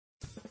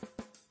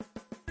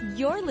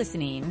You're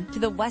listening to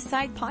the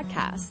Westside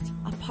Podcast,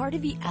 a part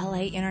of the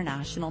LA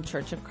International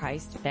Church of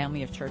Christ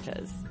family of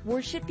churches,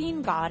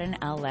 worshiping God in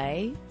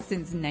LA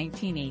since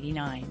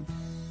 1989.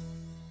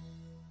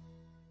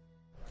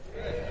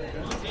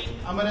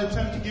 I'm going to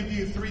attempt to give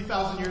you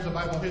 3,000 years of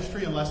Bible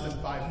history in less than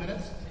 5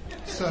 minutes.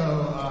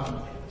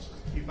 So,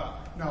 keep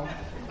up. No.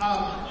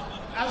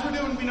 As we're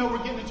doing, we know we're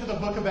getting into the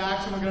book of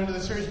Acts and we're going into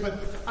the series, but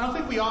I don't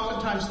think we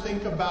oftentimes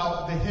think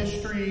about the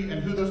history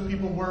and who those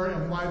people were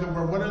and why they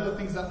were. What are the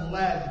things that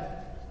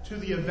led to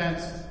the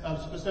events,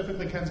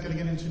 specifically Ken's going to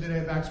get into today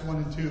of Acts 1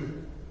 and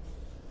 2.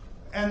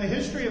 And the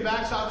history of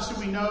Acts,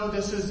 obviously we know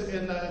this is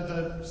in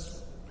the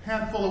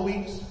handful of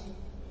weeks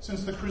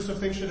since the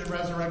crucifixion and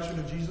resurrection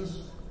of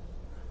Jesus.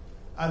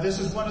 This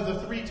is one of the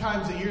 3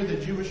 times a year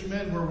that Jewish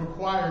men were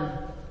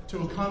required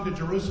to come to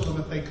Jerusalem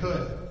if they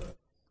could.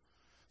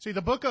 See,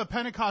 the book of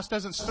Pentecost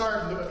doesn't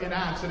start in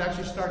Acts. It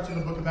actually starts in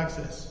the book of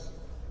Exodus.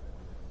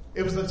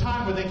 It was the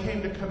time where they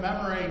came to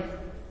commemorate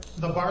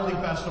the barley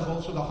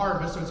festival, so the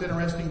harvest. So it's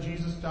interesting,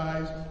 Jesus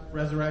dies,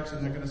 resurrects,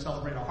 and they're going to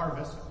celebrate a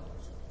harvest.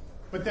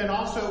 But then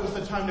also it was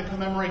the time to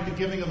commemorate the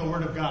giving of the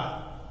Word of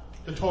God,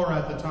 the Torah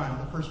at the time,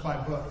 the first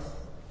 5 books.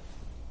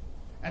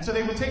 And so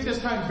they would take this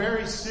time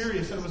very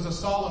serious, and it was a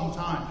solemn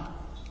time.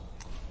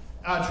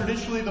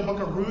 Traditionally, the book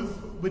of Ruth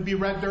would be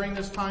read during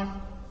this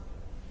time.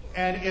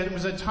 And it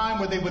was a time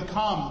where they would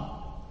come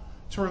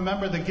to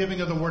remember the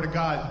giving of the Word of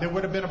God. There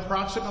would have been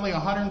approximately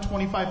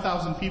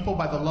 125,000 people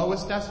by the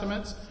lowest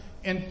estimates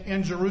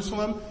in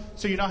Jerusalem.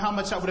 So you know how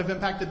much that would have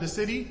impacted the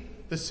city?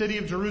 The city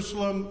of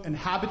Jerusalem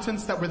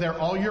inhabitants that were there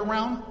all year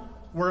round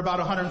were about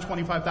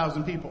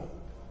 125,000 people.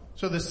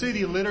 So the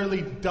city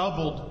literally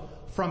doubled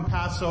from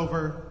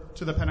Passover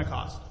to the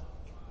Pentecost.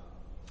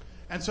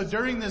 And so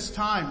during this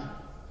time,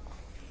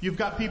 you've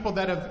got people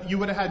you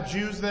would have had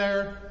Jews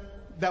there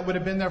that would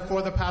have been there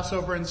for the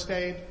Passover and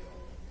stayed.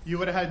 You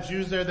would have had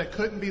Jews there that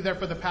couldn't be there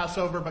for the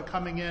Passover but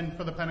coming in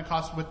for the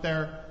Pentecost with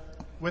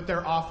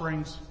their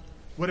offerings.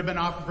 Would have been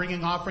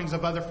bringing offerings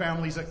of other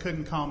families that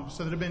couldn't come.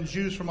 So there have been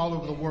Jews from all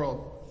over the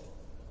world.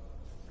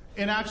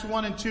 In Acts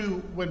 1 and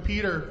 2, when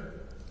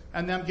Peter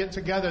and them get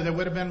together, there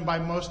would have been, by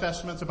most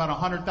estimates, about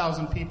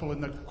 100,000 people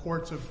in the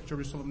courts of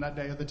Jerusalem that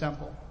day at the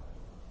temple.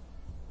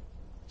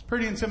 It's a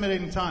pretty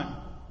intimidating time.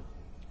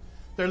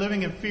 They're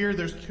living in fear,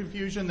 there's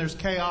confusion, there's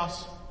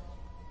chaos.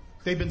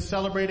 They've been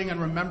celebrating and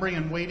remembering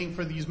and waiting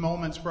for these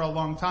moments for a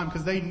long time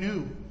because they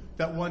knew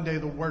that one day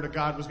the Word of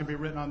God was going to be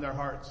written on their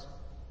hearts.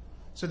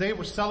 So they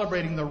were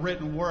celebrating the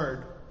written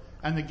Word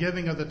and the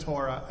giving of the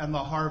Torah and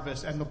the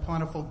harvest and the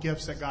plentiful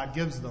gifts that God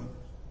gives them.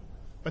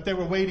 But they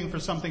were waiting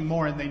for something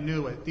more and they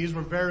knew it. These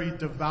were very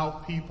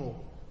devout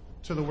people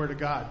to the Word of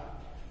God.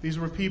 These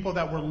were people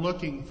that were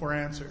looking for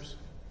answers.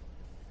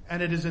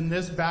 And it is in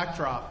this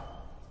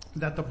backdrop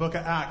that the book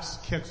of Acts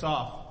kicks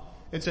off.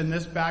 It's in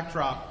this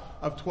backdrop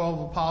of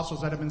 12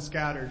 apostles that have been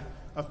scattered,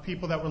 of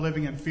people that were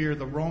living in fear.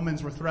 The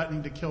Romans were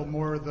threatening to kill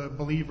more of the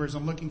believers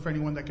and looking for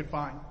anyone they could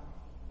find.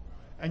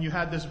 And you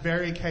had this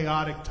very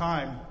chaotic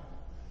time,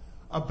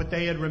 but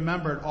they had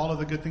remembered all of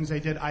the good things they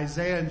did.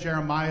 Isaiah and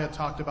Jeremiah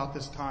talked about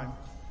this time,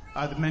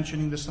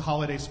 mentioning this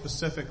holiday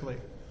specifically.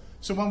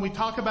 So when we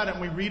talk about it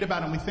and we read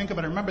about it and we think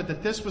about it, remember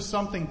that this was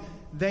something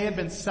they had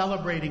been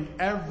celebrating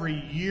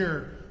every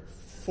year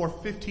for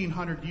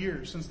 1,500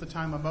 years since the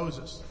time of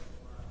Moses.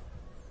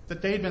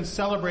 That they had been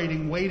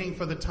celebrating, waiting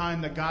for the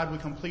time that God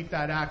would complete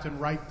that act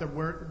and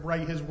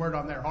write His word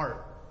on their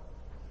heart.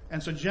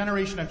 And so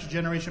generation after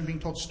generation being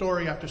told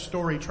story after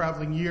story,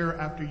 traveling year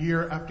after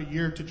year after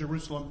year to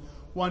Jerusalem,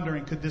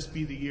 wondering, could this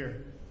be the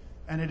year?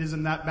 And it is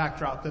in that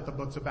backdrop that the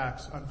books of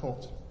Acts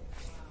unfolds.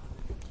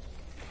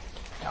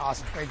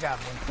 Awesome. Great job,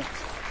 Dink.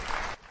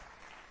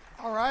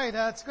 All right.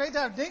 It's great to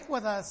have Dink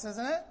with us,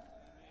 isn't it?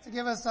 To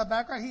give us a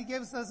background. He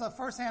gives us a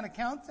first-hand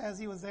account as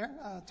he was there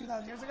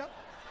 2,000 years ago.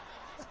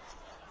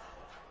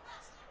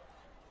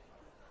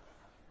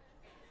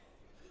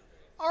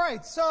 All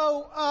right,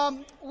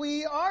 so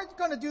we are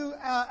going to do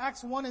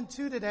Acts 1 and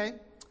 2 today.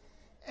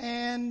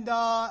 And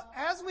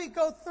as we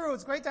go through,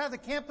 it's great to have the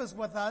campus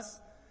with us,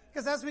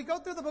 because as we go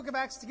through the book of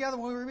Acts together,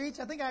 when we reach,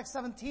 I think, Acts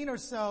 17 or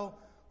so,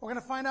 we're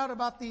going to find out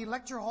about the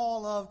lecture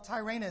hall of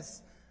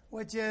Tyrannus,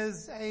 which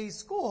is a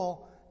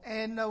school,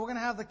 and we're going to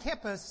have the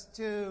campus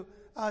to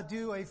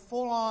do a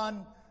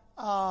full-on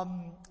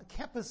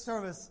campus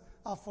service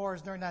for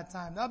us during that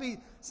time. That'll be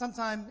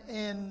sometime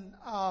in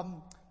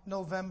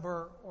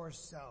November or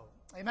so.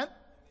 Amen?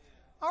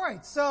 All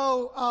right,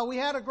 so we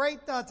had a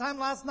great time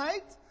last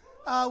night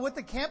with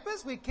the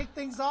campus. We kicked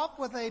things off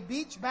with a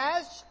beach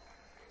bash,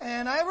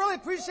 and I really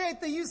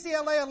appreciate the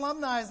UCLA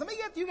alumni. Let me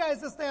get you guys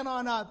to stand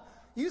on up.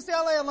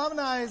 UCLA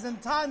alumni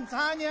and Todd and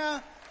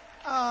Tanya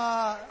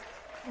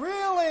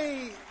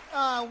really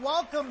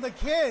welcomed the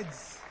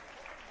kids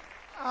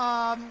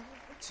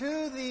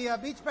to the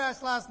beach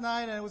bash last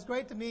night, and it was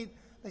great to meet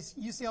the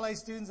UCLA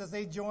students as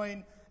they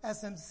joined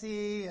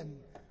SMC and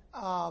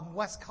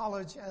West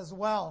College as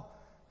well.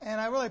 And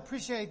I really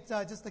appreciate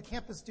just the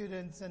campus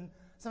students and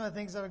some of the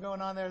things that are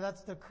going on there.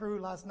 That's the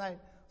crew last night. It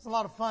was a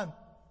lot of fun.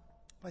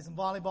 Played some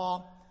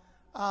volleyball.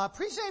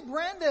 Appreciate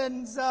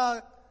Brandon's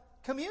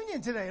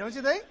communion today, don't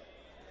you think?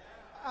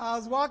 I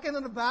was walking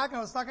in the back and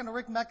I was talking to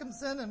Rick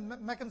Meckimson, and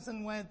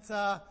Meckimson went,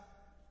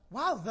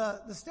 wow,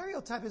 the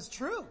stereotype is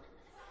true.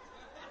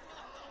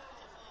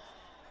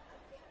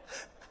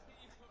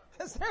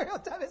 The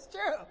stereotype is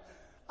true.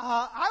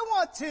 I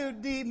want to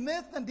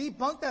demyth and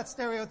debunk that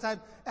stereotype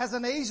as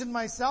an Asian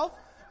myself.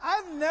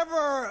 I've never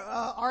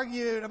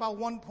argued about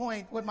 1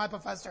 point with my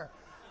professor.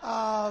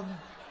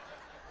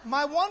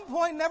 My 1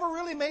 point never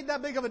really made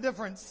that big of a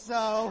difference,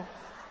 so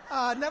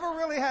never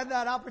really had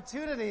that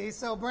opportunity.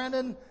 So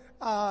Brandon,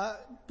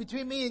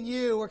 between me and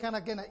you, we're kind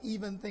of going to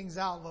even things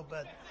out a little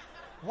bit.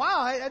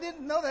 Wow, I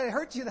didn't know that it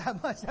hurt you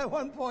that much at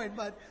 1 point,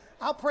 but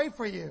I'll pray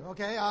for you,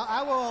 okay?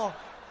 I will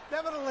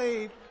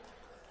definitely.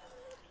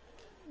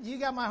 You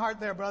got my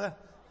heart there, brother.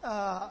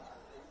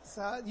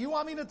 So you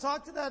want me to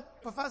talk to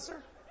that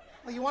professor?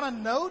 Like, you want a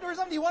note or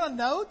something? Do you want a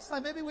note?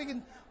 Like, maybe we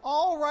can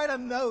all write a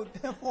note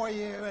for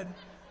you and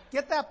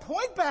get that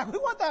point back. We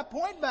want that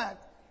point back.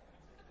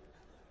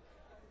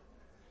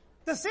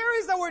 The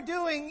series that we're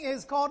doing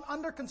is called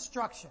Under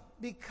Construction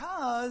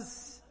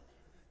because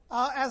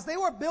as they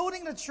were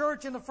building the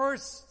church in the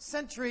first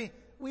century,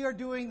 we are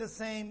doing the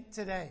same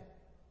today.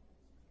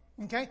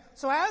 Okay?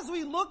 So as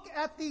we look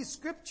at these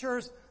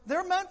scriptures,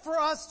 they're meant for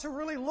us to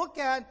really look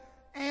at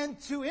and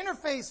to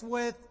interface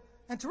with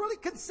and to really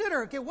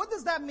consider, okay, what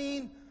does that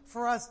mean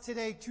for us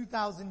today,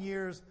 2,000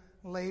 years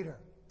later?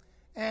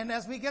 And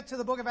as we get to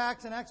the book of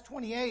Acts in Acts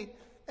 28,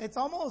 it's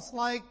almost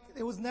like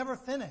it was never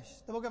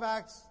finished. The book of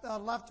Acts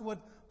left with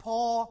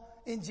Paul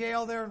in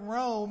jail there in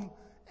Rome,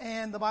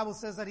 and the Bible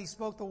says that he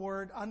spoke the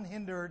word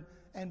unhindered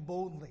and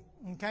boldly.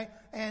 Okay?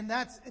 And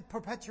that's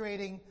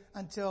perpetuating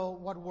until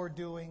what we're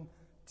doing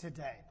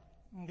today.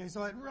 Okay,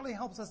 so it really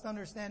helps us to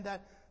understand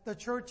that the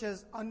church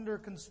is under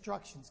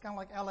construction. It's kind of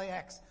like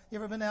LAX. You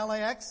ever been to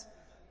LAX?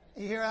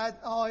 You hear I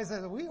always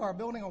say, we are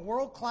building a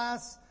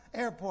world-class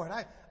airport.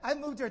 I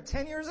moved here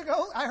 10 years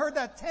ago. I heard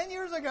that 10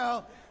 years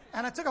ago,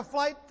 and I took a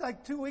flight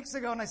like 2 weeks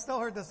ago, and I still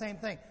heard the same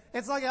thing.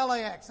 It's like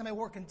LAX. I mean,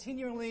 we're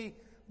continually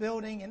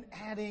building and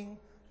adding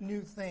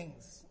new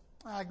things.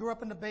 I grew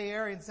up in the Bay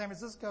Area in San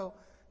Francisco.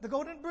 The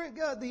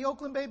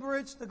Oakland Bay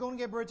Bridge, the Golden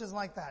Gate Bridge is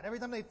like that. Every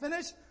time they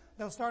finish,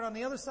 they'll start on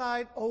the other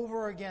side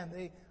over again.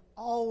 They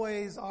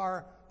always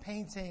are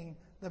painting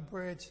the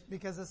bridge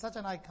because it's such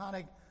an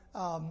iconic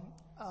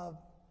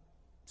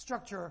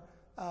structure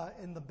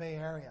in the Bay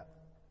Area.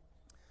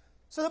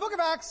 So the book of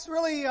Acts,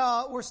 really,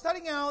 we're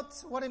studying out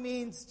what it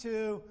means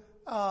to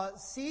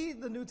see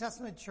the New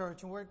Testament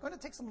church. And we're going to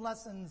take some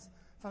lessons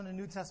from the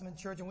New Testament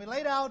church. And we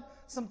laid out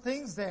some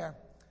things there.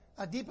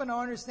 Deepen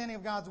our understanding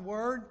of God's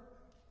Word.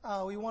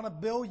 We want to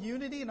build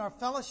unity in our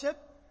fellowship.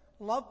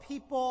 Love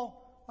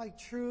people like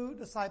true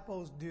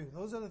disciples do.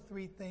 Those are the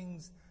three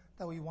things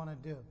that we want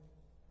to do.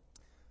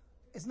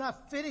 It's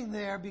not fitting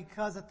there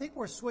because I think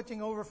we're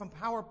switching over from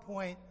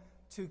PowerPoint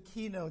to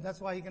Keynote. That's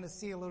why you're going to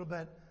see a little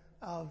bit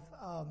of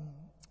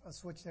a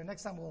switch there.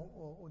 Next time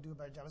we'll do a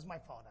better job. It's my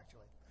fault,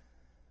 actually.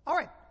 All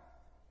right.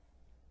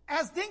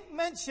 As Dink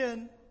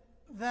mentioned,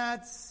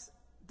 that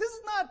this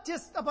is not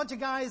just a bunch of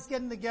guys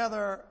getting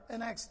together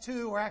in Acts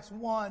 2 or Acts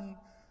 1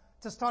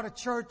 to start a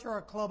church or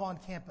a club on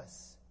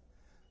campus.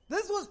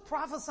 This was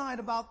prophesied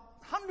about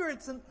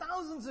hundreds and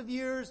thousands of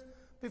years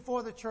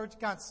before the church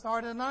got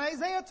started. And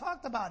Isaiah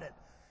talked about it.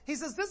 He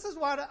says, this is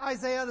what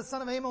Isaiah, the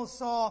son of Amos,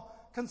 saw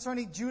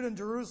concerning Judah and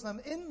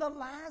Jerusalem. In the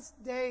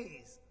last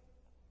days,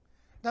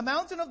 the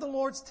mountain of the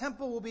Lord's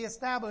temple will be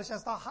established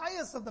as the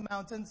highest of the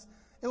mountains.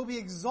 It will be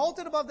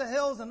exalted above the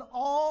hills, and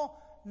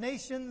all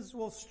nations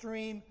will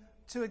stream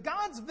to it.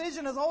 God's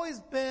vision has always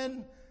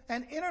been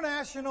an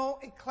international,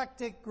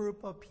 eclectic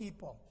group of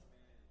people.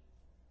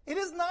 It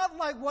is not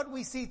like what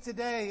we see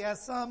today,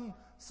 as some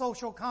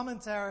social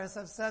commentators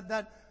have said,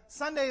 that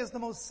Sunday is the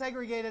most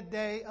segregated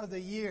day of the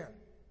year.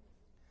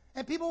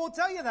 And people will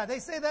tell you that. They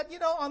say that,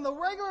 on the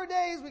regular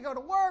days we go to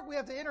work, we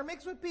have to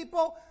intermix with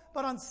people,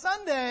 but on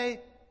Sunday,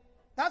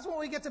 that's when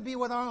we get to be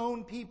with our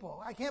own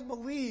people. I can't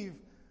believe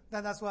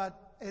that that's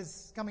what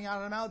is coming out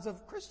of the mouths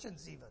of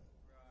Christians even.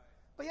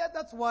 But yet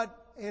that's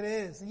what it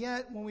is. And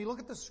yet when we look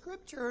at the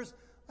scriptures,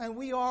 and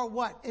we are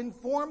what?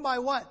 Informed by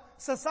what?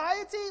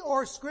 Society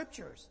or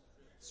scriptures?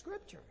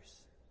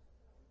 Scriptures.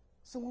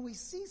 So when we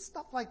see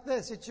stuff like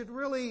this, it should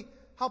really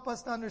help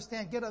us to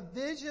understand, get a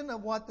vision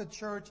of what the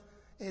church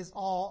is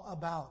all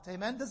about.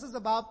 Amen? This is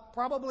about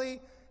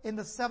probably in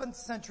the 7th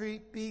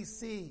century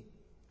BC.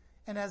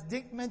 And as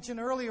Dick mentioned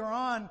earlier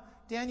on,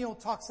 Daniel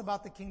talks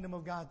about the kingdom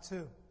of God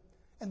too.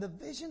 And the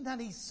vision that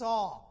he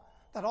saw,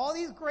 that all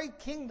these great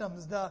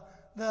kingdoms, the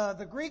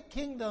Greek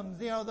kingdoms,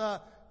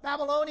 the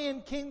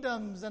Babylonian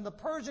kingdoms and the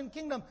Persian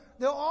kingdom,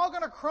 they're all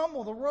going to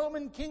crumble. The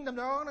Roman kingdom,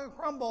 they're all going to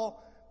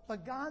crumble.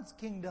 But God's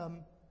kingdom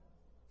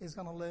is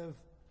going to live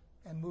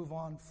and move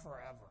on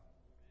forever.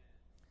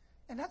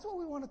 And that's what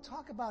we want to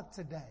talk about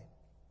today.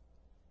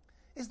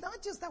 It's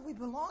not just that we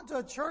belong to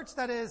a church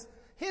that is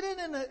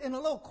hidden in a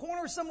little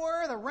corner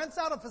somewhere that rents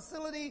out a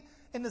facility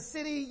in the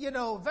city,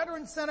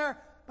 Veteran Center,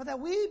 but that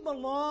we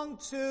belong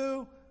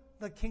to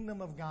the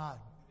kingdom of God.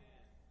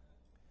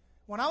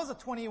 When I was a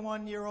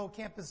 21-year-old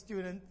campus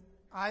student,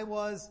 I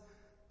was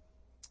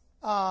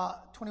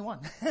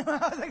 21. It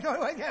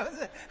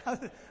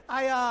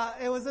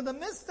was in the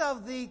midst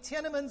of the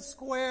Tiananmen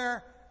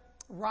Square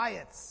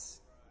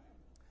riots.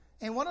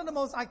 And one of the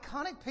most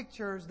iconic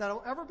pictures that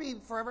will ever be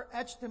forever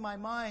etched in my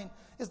mind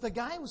is the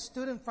guy who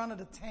stood in front of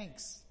the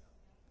tanks.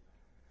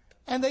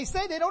 And they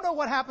say they don't know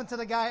what happened to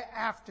the guy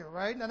after,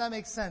 right? Now that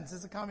makes sense.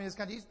 It's a communist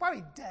country. He's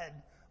probably dead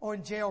or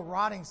in jail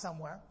rotting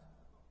somewhere.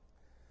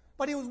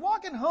 But he was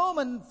walking home,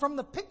 and from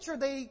the picture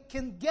they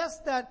can guess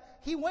that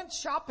he went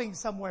shopping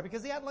somewhere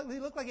because he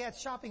looked like he had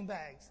shopping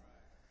bags.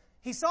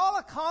 He saw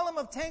a column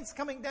of tanks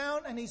coming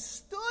down, and he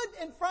stood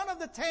in front of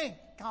the tank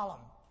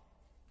column.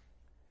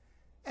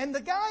 And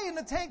the guy in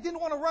the tank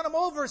didn't want to run him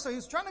over, so he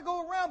was trying to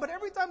go around, but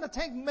every time the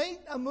tank made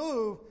a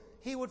move,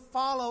 he would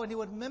follow and he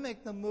would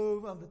mimic the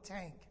move of the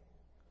tank.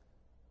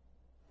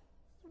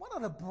 One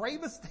of the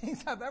bravest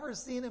things I've ever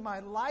seen in my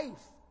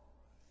life.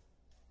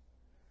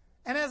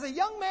 And as a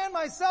young man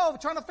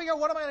myself, trying to figure out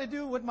what am I going to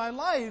do with my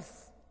life,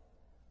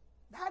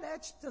 that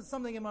etched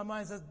something in my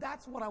mind that says,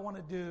 that's what I want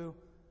to do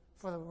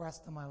for the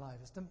rest of my life.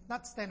 Is to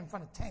not stand in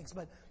front of tanks,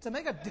 but to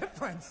make a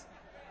difference.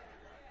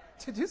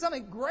 To do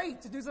something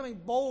great, to do something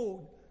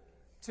bold,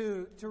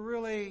 to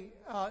really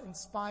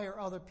inspire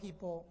other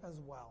people as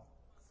well.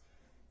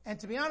 And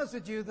to be honest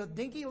with you, the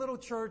dinky little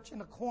church in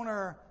the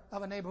corner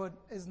of a neighborhood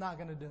is not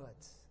going to do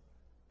it.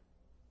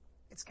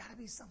 It's got to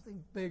be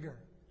something bigger.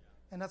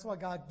 And that's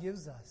what God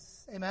gives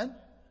us. Amen?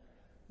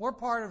 We're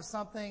part of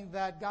something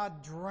that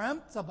God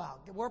dreamt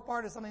about. We're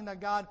part of something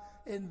that God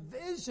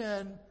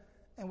envisioned,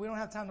 and we don't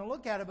have time to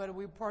look at it, but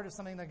we're part of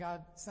something that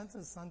God sent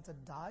His Son to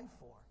die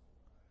for.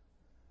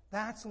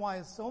 That's why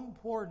it's so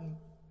important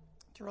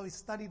to really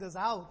study this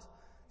out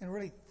and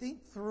really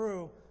think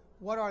through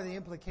what are the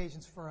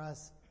implications for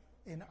us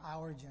in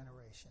our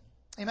generation.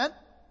 Amen?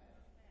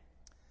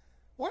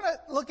 We're going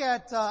to look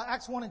at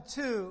Acts 1 and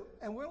 2,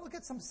 and we're going to look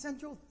at some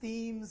central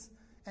themes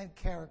and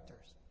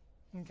characters.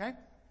 Okay?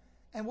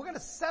 And we're going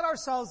to set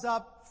ourselves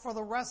up for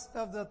the rest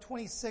of the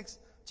 26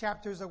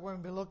 chapters that we're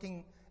going to be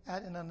looking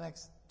at in the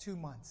next 2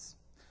 months.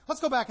 Let's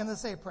go back and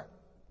let's say a prayer.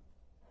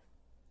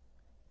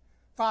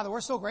 Father, we're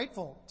so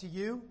grateful to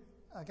you.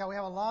 God, we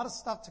have a lot of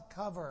stuff to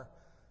cover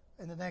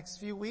in the next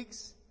few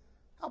weeks.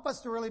 Help us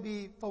to really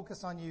be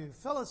focused on you.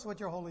 Fill us with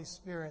your Holy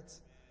Spirit.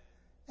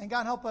 And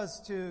God, help us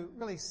to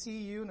really see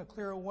you in a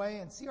clearer way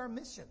and see our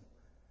mission.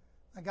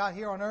 God,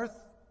 here on earth.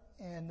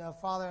 And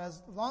Father, as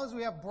long as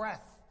we have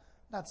breath,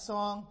 that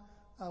song,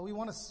 we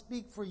want to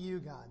speak for you,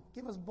 God.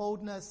 Give us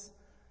boldness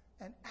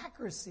and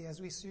accuracy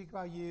as we speak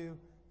about you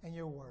and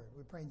your word.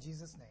 We pray in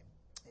Jesus' name.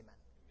 Amen.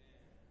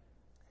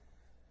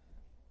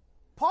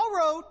 Paul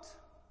wrote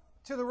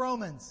to the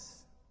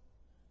Romans.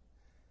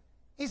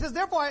 He says,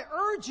 therefore I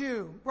urge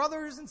you,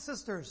 brothers and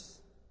sisters,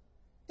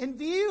 in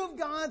view of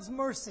God's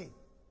mercy,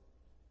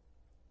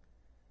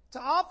 to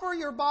offer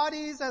your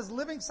bodies as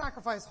living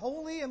sacrifice,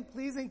 holy and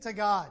pleasing to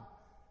God.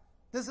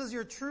 This is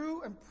your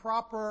true and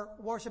proper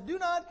worship. Do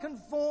not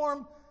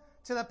conform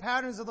to the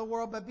patterns of the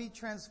world, but be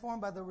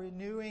transformed by the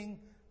renewing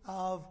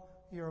of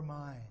your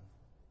mind.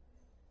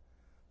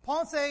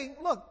 Paul's saying,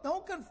 look,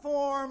 don't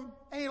conform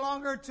any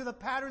longer to the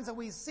patterns that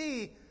we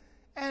see.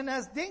 And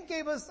as Dink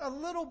gave us a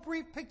little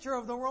brief picture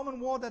of the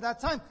Roman world at that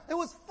time, it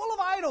was full of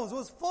idols. It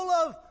was full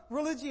of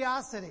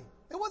religiosity.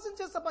 It wasn't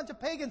just a bunch of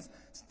pagans.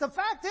 The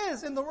fact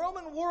is, in the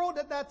Roman world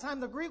at that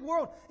time, the Greek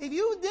world, if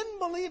you didn't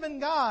believe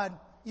in God,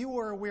 you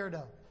were a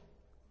weirdo.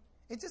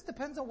 It just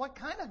depends on what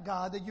kind of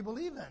God that you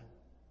believe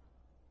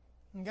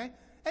in. Okay?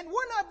 And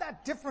we're not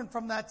that different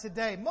from that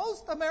today.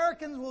 Most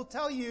Americans will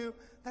tell you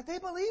that they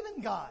believe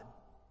in God.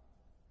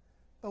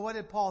 But what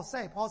did Paul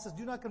say? Paul says,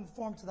 do not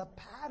conform to the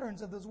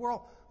patterns of this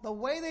world. The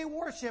way they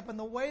worship and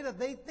the way that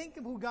they think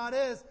of who God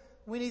is,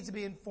 we need to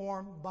be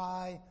informed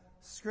by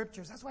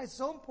Scriptures. That's why it's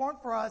so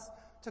important for us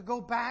to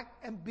go back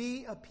and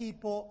be a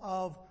people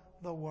of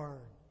the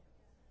Word.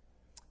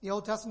 The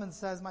Old Testament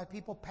says, my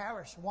people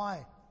perish.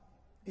 Why?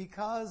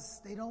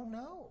 Because they don't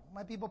know.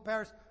 My people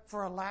perish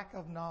for a lack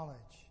of knowledge.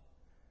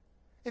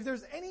 If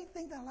there's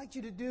anything that I'd like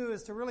you to do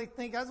is to really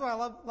think, that's why I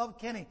love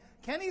Kenny.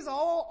 Kenny's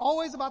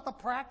always about the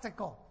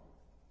practical.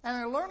 And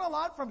I learn a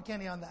lot from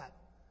Kenny on that.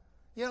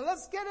 You know,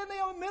 let's get in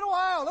the middle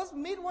aisle. Let's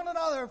meet one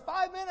another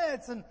 5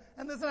 minutes and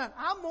this and that.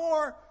 I'm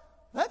more,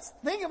 let's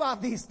think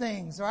about these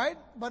things, right?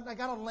 But I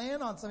gotta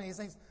land on some of these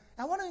things.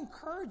 I want to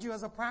encourage you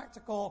as a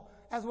practical,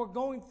 as we're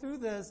going through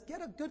this,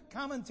 get a good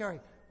commentary.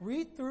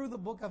 Read through the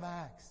book of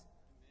Acts.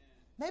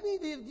 Maybe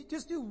you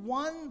just do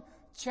one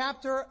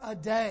chapter a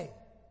day.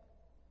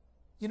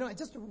 You know,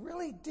 just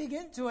really dig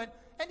into it.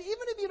 And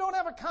even if you don't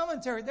have a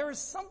commentary, there is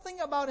something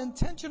about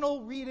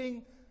intentional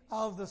reading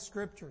of the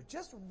Scripture.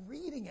 Just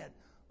reading it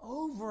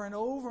over and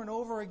over and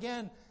over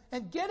again,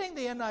 and getting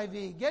the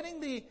NIV, getting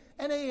the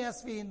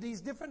NASV, and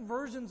these different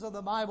versions of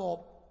the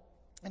Bible,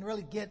 and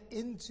really get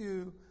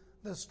into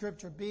the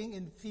Scripture, being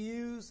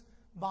infused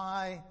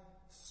by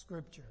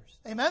Scriptures.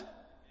 Amen?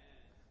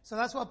 So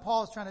that's what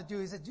Paul is trying to do.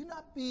 He said, do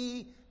not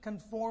be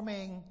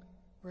conforming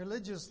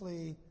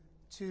religiously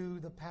to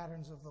the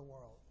patterns of the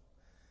world.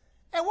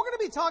 And we're going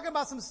to be talking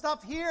about some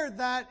stuff here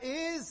that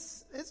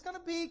it's going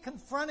to be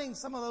confronting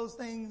some of those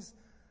things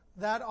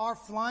that are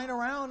flying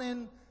around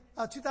in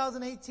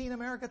 2018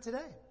 America today.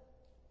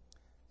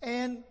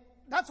 And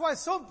that's why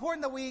it's so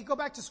important that we go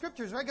back to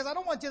scriptures, right? Because I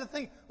don't want you to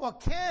think, well,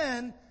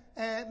 Ken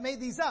made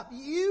these up.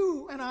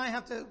 You and I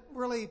have to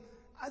really,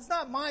 it's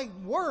not my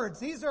words.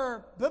 These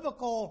are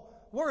biblical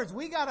words.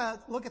 We got to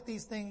look at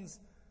these things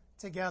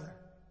together.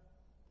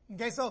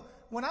 Okay, so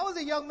when I was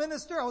a young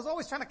minister, I was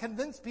always trying to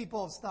convince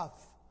people of stuff.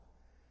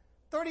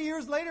 30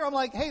 years later, I'm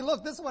like, hey,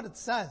 look, this is what it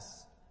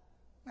says.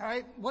 All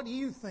right, what do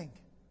you think?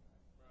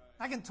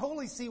 I can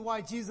totally see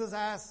why Jesus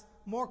asked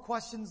more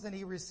questions than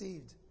he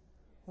received.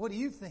 What do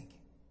you think?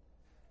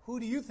 Who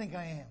do you think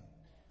I am?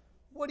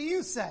 What do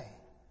you say?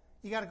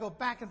 You got to go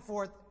back and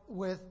forth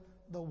with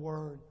the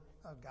Word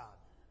of God.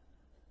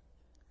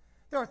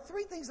 There are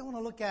three things I want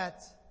to look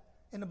at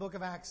in the book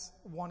of Acts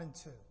 1 and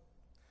 2.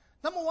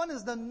 Number one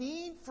is the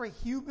need for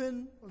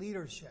human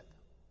leadership.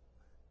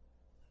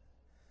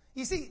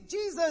 You see,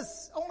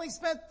 Jesus only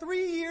spent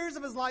 3 years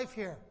of his life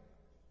here.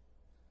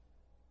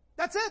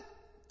 That's it.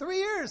 3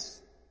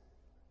 years.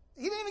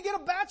 He didn't even get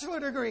a bachelor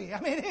degree.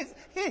 I mean,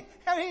 he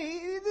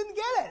didn't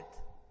get it.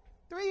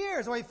 3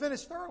 years. Well, he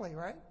finished early,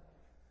 right?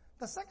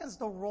 The second is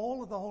the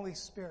role of the Holy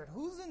Spirit.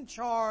 Who's in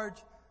charge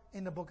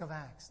in the book of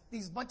Acts?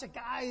 These bunch of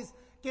guys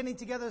getting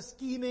together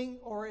scheming,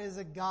 or is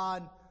it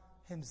God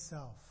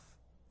himself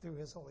through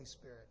his Holy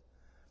Spirit?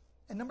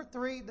 And number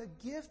three, the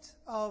gift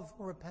of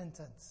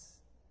repentance.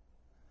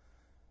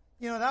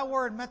 You know, that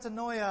word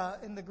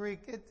metanoia in the Greek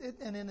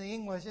and in the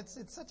English, it's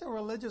such a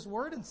religious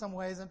word in some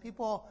ways, and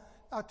people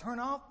are turned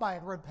off by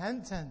it,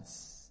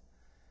 repentance.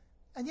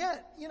 And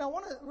yet, you know, I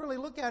want to really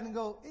look at it and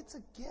go, it's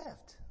a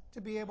gift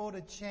to be able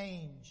to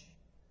change,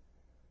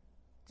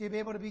 to be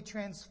able to be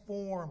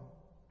transformed,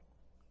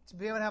 to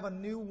be able to have a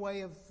new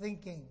way of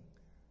thinking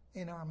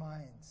in our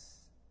minds.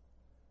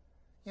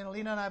 You know,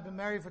 Lena and I have been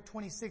married for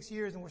 26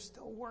 years, and we're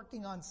still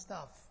working on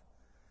stuff.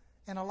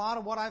 And a lot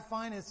of what I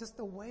find is just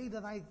the way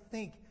that I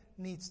think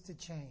needs to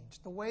change.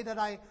 The way that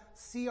I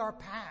see our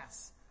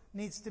past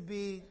needs to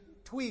be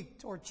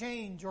tweaked or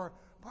changed or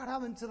brought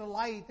out into the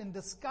light and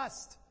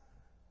discussed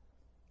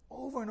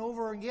over and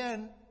over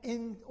again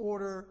in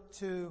order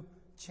to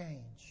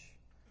change.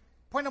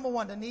 Point number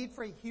one, the need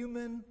for a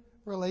human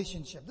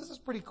relationship. This is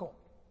pretty cool.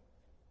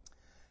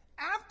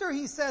 After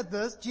he said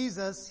this,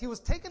 Jesus, he was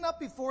taken up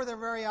before their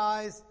very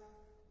eyes,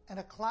 and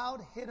a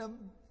cloud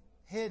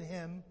hid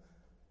him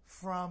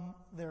from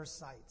their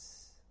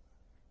sights.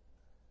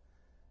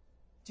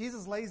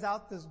 Jesus lays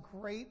out this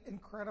great,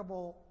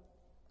 incredible,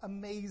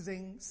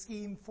 amazing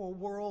scheme for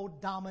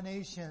world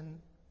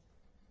domination,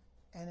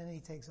 and then he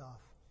takes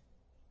off.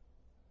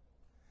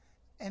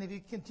 And if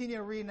you continue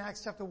to read in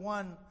Acts chapter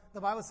 1,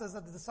 the Bible says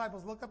that the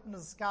disciples looked up into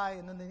the sky,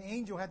 and then the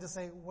angel had to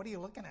say, what are you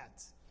looking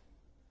at?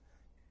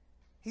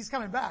 He's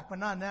coming back, but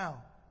not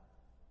now.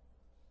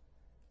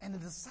 And the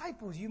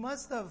disciples, you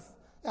must have,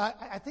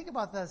 I think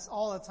about this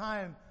all the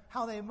time,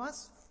 how they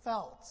must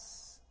felt.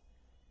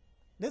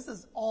 This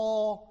is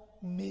all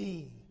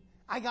me.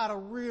 I got to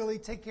really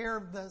take care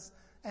of this.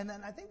 And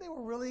then I think they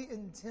were really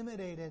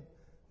intimidated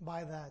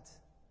by that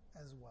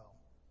as well.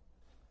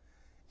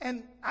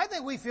 And I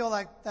think we feel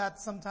like that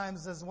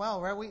sometimes as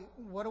well, right?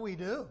 What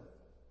do?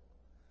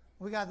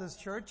 We got this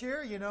church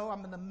here, you know,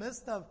 I'm in the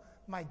midst of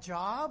my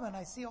job and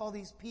I see all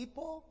these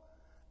people.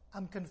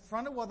 I'm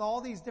confronted with all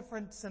these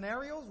different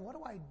scenarios. What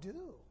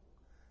do?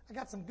 I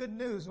got some good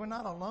news. We're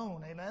not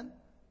alone. Amen.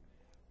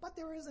 But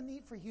there is a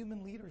need for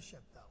human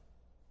leadership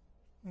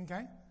though.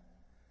 Okay.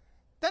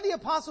 Then the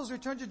apostles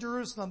returned to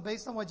Jerusalem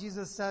based on what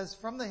Jesus says.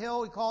 From the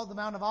hill we called the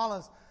Mount of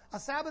Olives, a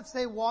Sabbath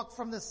day walk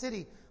from the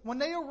city. When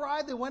they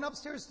arrived, they went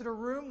upstairs to the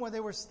room where they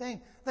were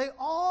staying. They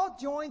all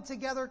joined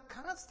together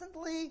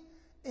constantly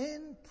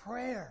in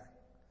prayer,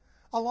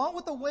 along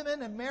with the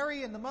women and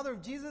Mary and the mother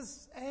of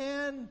Jesus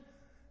and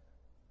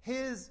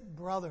his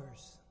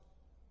brothers.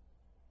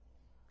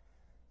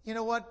 You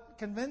know what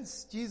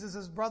convinced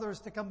Jesus' brothers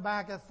to come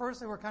back? At first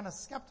they were kind of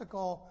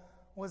skeptical,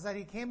 was that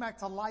he came back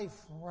to life,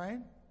 right?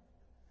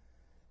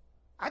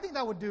 I think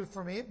that would do it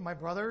for me. My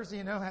brothers,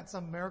 you know, had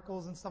some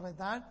miracles and stuff like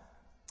that.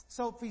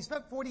 So if he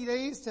spent 40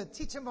 days to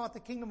teach him about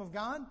the kingdom of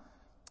God.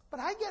 But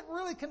I get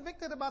really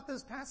convicted about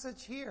this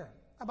passage here,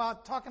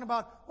 about talking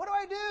about, what do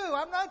I do?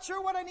 I'm not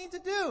sure what I need to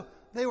do.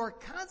 They were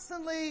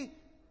constantly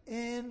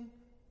in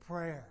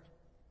prayer.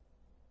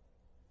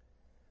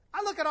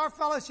 I look at our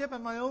fellowship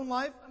in my own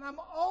life, and I'm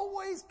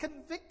always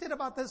convicted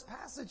about this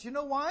passage. You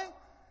know why?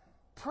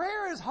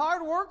 Prayer is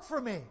hard work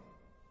for me.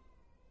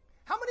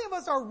 How many of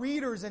us are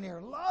readers in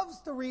here?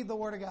 Loves to read the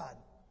Word of God.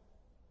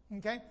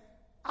 Okay?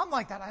 I'm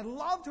like that. I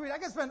love to read. I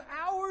can spend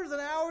hours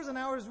and hours and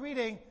hours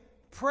reading.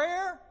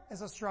 Prayer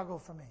is a struggle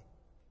for me.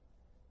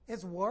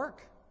 It's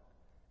work.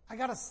 I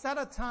got to set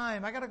a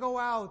time. I got to go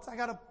out. I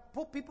got to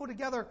put people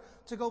together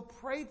to go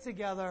pray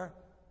together.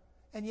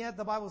 And yet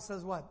the Bible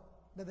says what?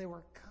 That they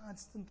were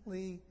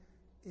constantly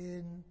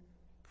in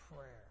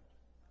prayer.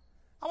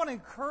 I want to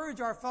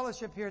encourage our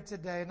fellowship here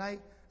today. And I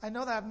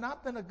know that I've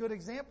not been a good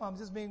example. I'm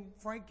just being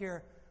frank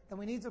here. that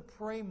we need to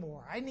pray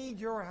more. I need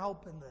your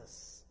help in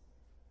this.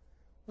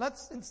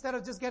 Let's, instead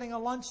of just getting a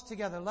lunch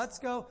together, let's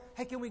go,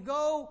 hey, can we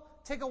go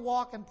take a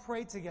walk and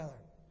pray together?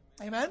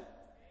 Amen?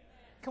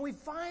 Can we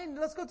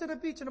let's go to the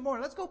beach in the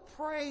morning. Let's go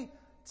pray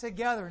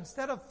together.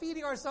 Instead of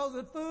feeding ourselves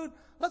with food,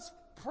 let's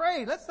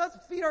pray. Let's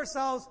feed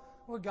ourselves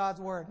with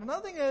God's word.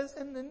 Another thing is,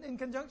 in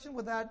conjunction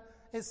with that,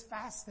 is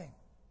fasting.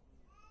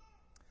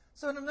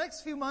 So in the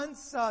next few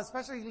months,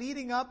 especially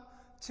leading up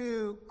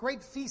to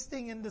great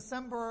feasting in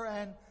December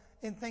and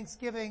in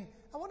Thanksgiving,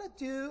 I want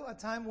to do a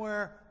time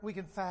where we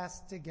can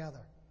fast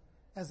together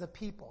as a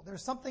people.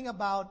 There's something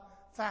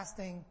about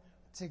fasting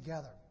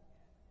together.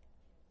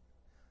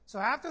 So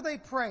after they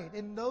prayed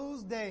in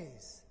those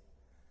days,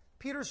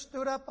 Peter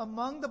stood up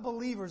among the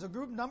believers, a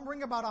group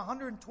numbering about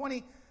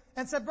 120,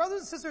 and said, brothers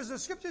and sisters, the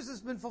scriptures has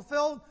been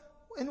fulfilled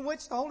in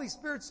which the Holy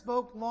Spirit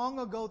spoke long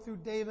ago through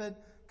David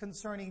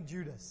concerning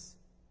Judas.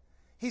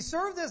 He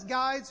served as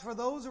guides for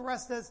those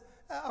arrested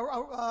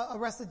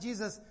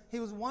Jesus.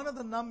 He was one of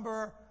the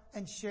number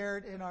and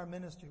shared in our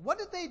ministry. What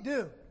did they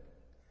do?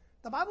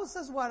 The Bible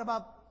says what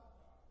about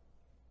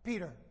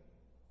Peter?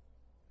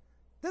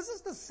 This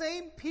is the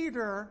same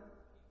Peter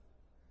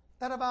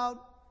that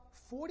about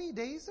 40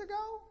 days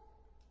ago,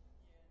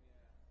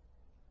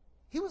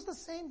 he was the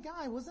same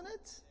guy, wasn't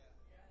it?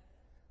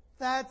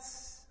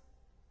 That's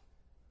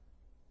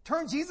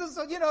turned Jesus,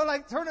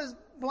 turn his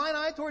blind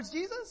eye towards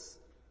Jesus.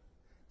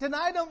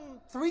 Denied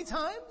him 3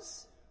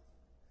 times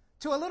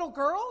to a little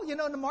girl, in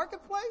the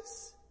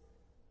marketplace.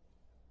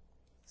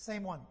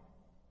 Same one.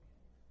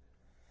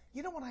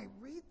 When I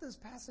read this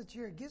passage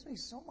here, it gives me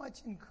so much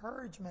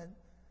encouragement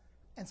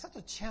and such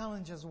a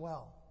challenge as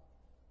well.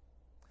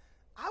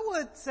 I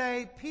would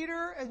say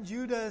Peter and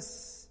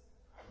Judas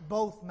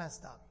both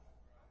messed up.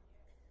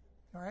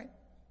 All right?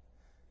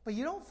 But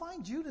you don't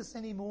find Judas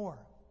anymore.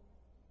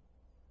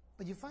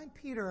 But you find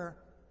Peter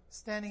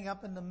standing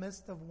up in the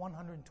midst of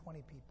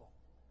 120 people.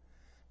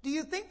 Do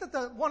you think that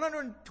the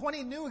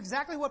 120 knew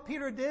exactly what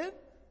Peter did?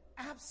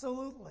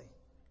 Absolutely.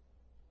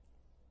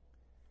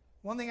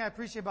 One thing I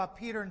appreciate about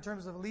Peter in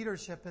terms of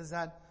leadership is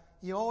that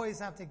you always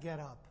have to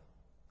get up.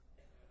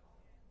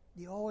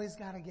 You always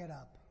got to get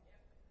up.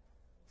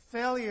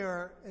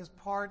 Failure is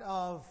part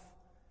of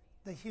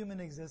the human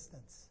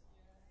existence.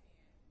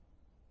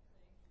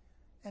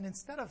 And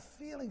instead of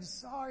feeling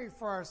sorry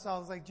for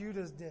ourselves like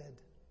Judas did,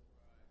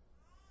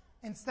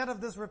 instead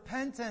of this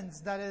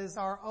repentance that is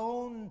our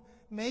own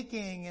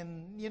making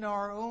and,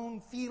 our own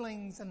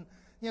feelings and,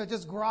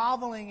 just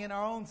groveling in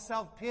our own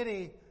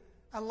self-pity,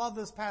 I love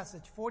this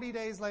passage. 40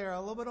 days later, a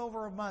little bit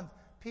over a month,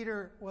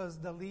 Peter was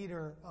the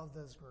leader of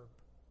this group.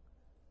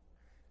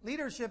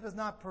 Leadership is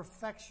not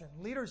perfection.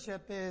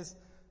 Leadership is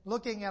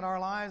looking at our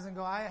lives and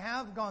go, I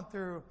have gone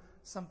through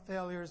some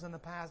failures in the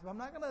past, but I'm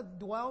not going to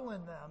dwell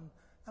in them.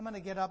 I'm going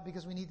to get up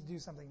because we need to do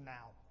something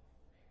now.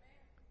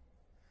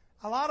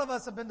 A lot of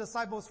us have been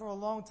disciples for a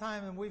long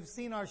time, and we've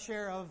seen our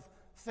share of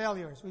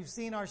failures. We've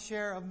seen our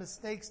share of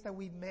mistakes that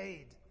we've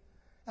made.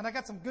 And I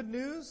got some good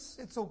news.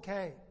 It's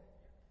okay.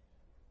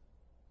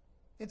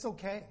 It's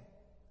okay.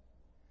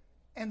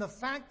 And the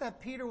fact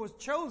that Peter was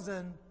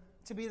chosen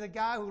to be the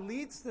guy who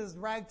leads this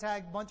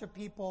ragtag bunch of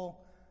people,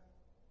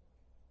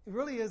 it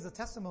really is a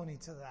testimony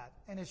to that.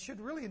 And it should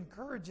really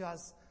encourage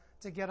us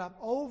to get up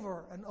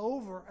over and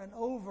over and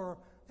over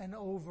and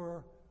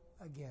over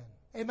again.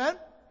 Amen?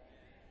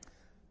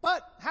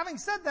 But having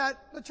said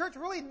that, the church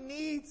really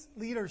needs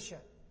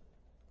leadership.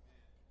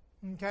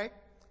 Okay?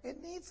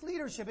 It needs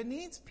leadership. It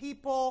needs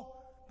people,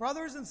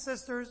 brothers and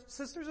sisters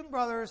and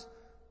brothers,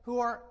 who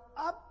are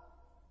up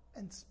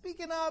and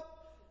speaking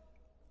up,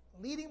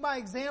 leading by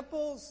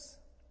examples,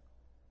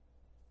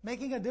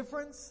 making a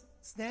difference,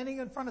 standing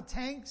in front of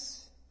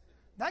tanks.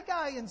 That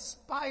guy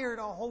inspired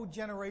a whole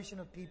generation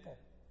of people.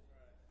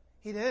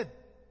 He did.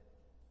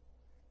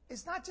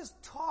 It's not just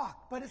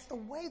talk, but it's the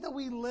way that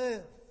we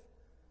live.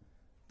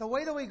 The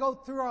way that we go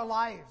through our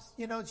lives,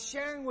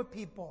 sharing with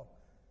people,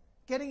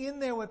 getting in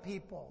there with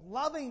people,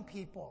 loving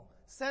people,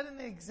 setting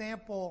an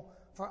example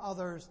for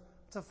others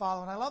to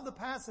follow. And I love the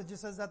passage. It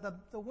says that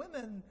the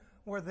women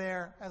were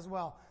there as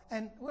well.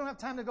 And we don't have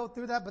time to go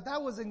through that, but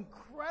that was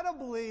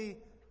incredibly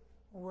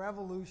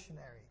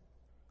revolutionary.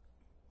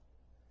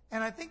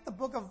 And I think the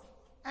book of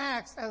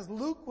Acts, as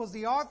Luke was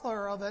the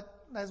author of it,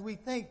 as we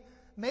think,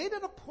 made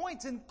it a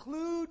point to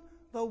include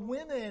the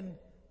women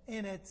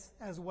in it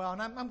as well.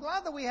 And I'm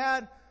glad that we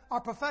had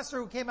our professor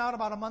who came out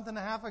about a month and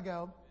a half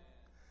ago.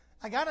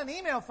 I got an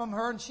email from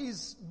her, and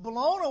she's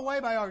blown away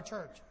by our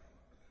church.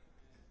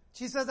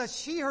 She says that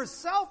she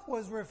herself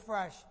was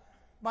refreshed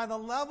by the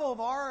level of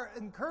our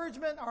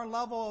encouragement, our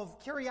level of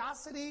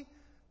curiosity,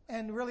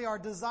 and really our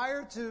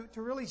desire to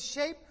really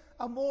shape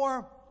a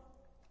more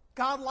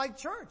God-like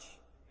church.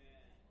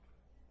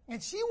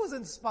 And she was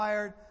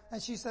inspired,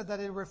 and she said that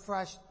it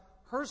refreshed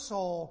her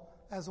soul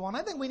as well. And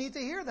I think we need to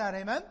hear that,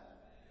 amen?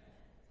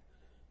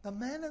 The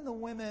men and the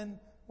women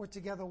were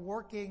together,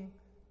 working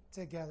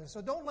together.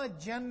 So don't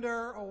let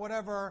gender or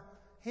whatever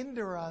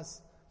hinder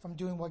us from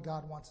doing what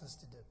God wants us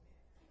to do.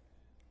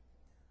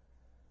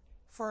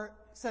 For,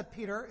 said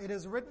Peter, it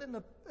is written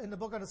in the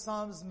book of the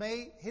Psalms,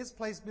 may his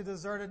place be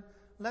deserted.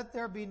 Let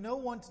there be no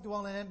one to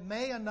dwell in it.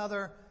 May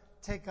another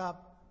take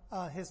up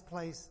his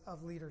place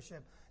of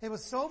leadership. It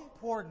was so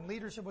important.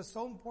 Leadership was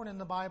so important in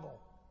the Bible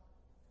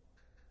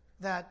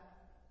that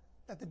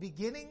at the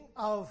beginning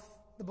of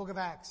the book of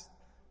Acts,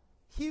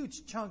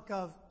 huge chunk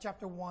of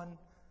chapter 1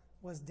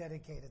 was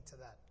dedicated to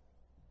that.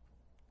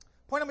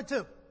 Point number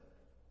 2.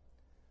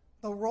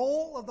 The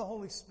role of the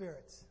Holy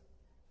Spirit.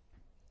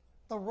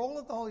 The role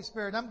of the Holy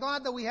Spirit. I'm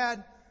glad that we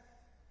had,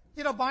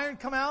 Byron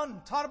come out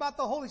and taught about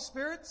the Holy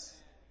Spirit.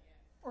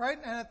 Right?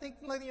 And I think,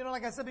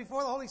 like I said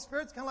before, the Holy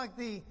Spirit's kind of like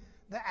the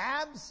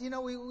abs.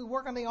 We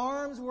work on the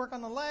arms, we work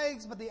on the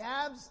legs, but the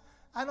abs,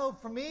 I know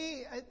for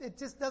me, it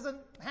just doesn't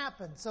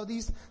happen. So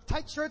these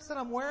tight shirts that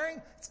I'm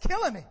wearing, it's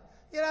killing me.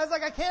 It's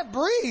like I can't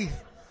breathe.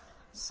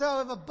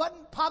 So if a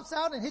button pops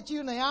out and hits you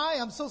in the eye,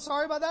 I'm so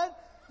sorry about that.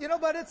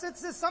 But it's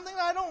just something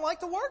that I don't like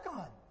to work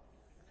on.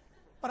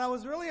 But I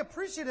was really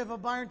appreciative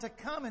of Byron to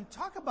come and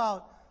talk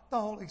about the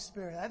Holy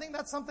Spirit. I think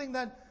that's something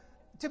that,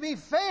 to be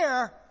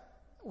fair,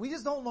 we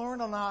just don't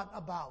learn a lot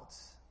about.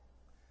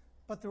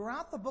 But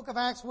throughout the book of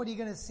Acts, what are you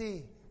going to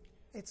see?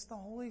 It's the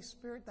Holy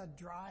Spirit that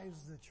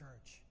drives the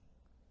church.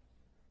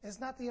 It's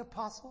not the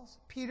apostles.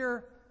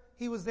 Peter,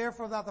 he was there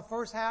for about the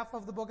first half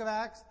of the book of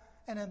Acts.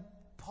 And then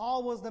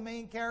Paul was the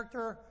main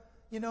character,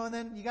 and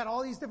then you got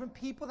all these different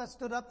people that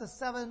stood up, the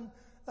 7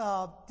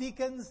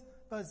 deacons.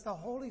 But it's the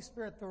Holy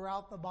Spirit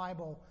throughout the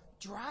Bible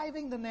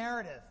driving the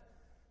narrative,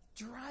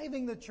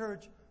 driving the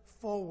church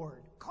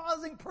forward,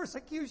 causing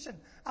persecution,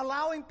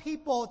 allowing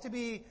people to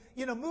be,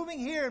 moving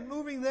here and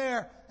moving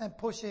there and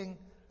pushing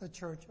the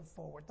church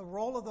forward. The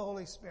role of the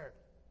Holy Spirit.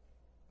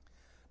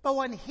 But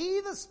when He,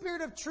 the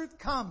Spirit of truth,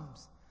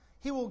 comes,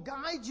 He will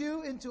guide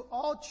you into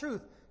all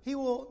truth. He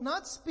will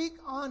not speak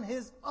on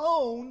His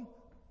own.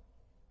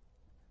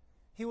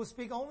 He will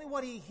speak only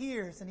what He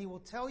hears, and He will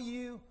tell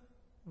you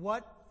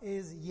what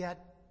is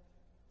yet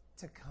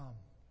to come.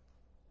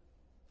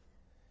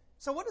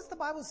 So what does the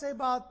Bible say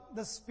about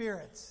the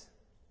Spirit?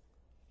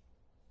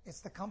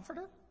 It's the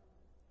Comforter.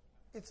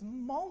 It's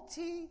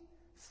multifaceted.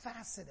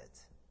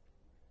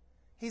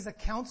 He's a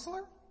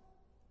counselor,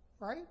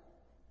 right?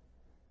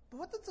 But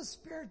what does the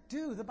Spirit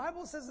do? The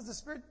Bible says that the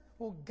Spirit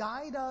will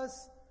guide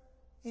us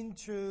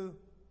into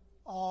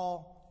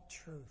all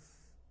truth.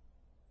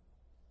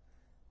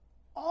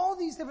 All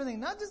these different things,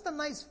 not just the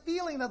nice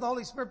feeling that the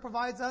Holy Spirit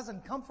provides us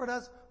and comfort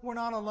us, we're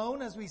not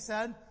alone, as we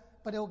said,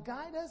 but He'll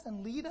guide us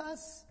and lead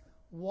us,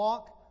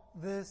 walk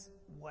this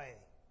way.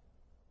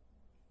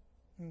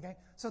 Okay?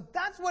 So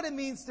that's what it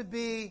means to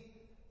be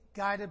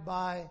guided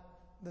by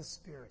the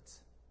Spirit.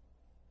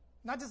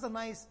 Not just a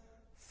nice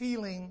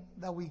feeling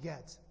that we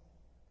get.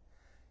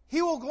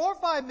 He will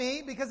glorify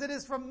me because it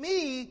is from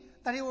me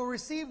that He will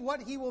receive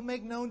what He will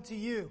make known to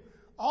you.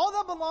 All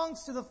that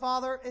belongs to the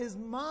Father is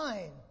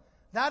mine.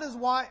 That is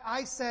why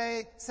I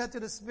said to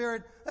the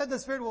Spirit, that the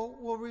Spirit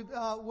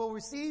will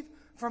receive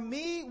from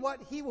me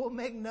what He will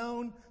make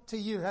known to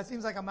you. That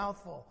seems like a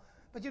mouthful.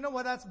 But you know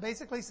what that's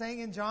basically saying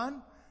in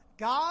John?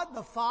 God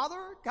the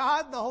Father,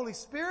 God the Holy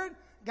Spirit,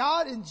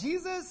 God and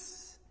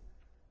Jesus,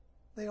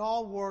 they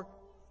all work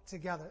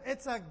together.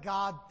 It's a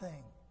God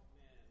thing.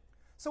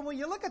 So when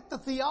you look at the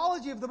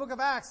theology of the book of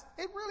Acts,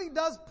 it really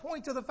does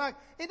point to the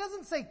fact, it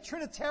doesn't say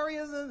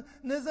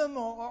Trinitarianism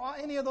or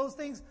any of those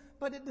things,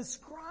 but it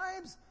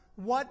describes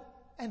what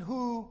and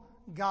who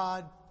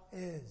God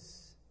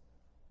is.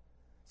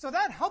 So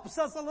that helps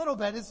us a little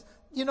bit. It's,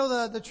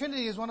 the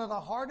Trinity is one of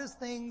the hardest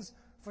things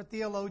for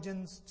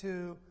theologians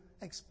to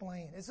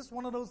explain. It's just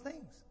one of those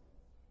things.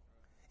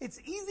 It's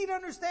easy to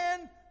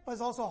understand, but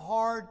it's also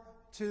hard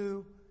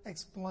to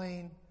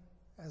explain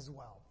as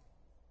well.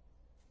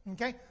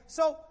 Okay?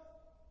 So,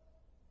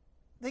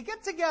 they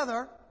get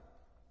together,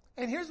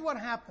 and here's what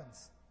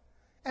happens.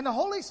 And the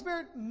Holy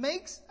Spirit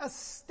makes a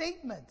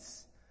statement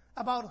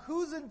about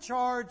who's in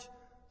charge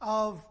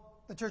of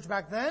the church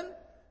back then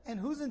and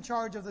who's in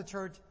charge of the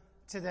church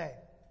today.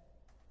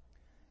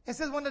 It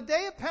says, when the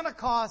day of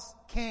Pentecost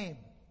came,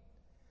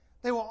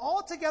 they were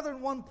all together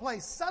in one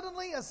place.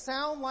 Suddenly a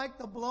sound like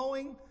the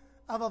blowing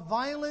of a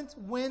violent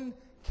wind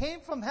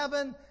came from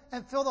heaven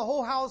and filled the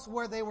whole house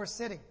where they were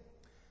sitting.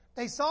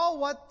 They saw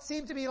what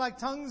seemed to be like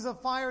tongues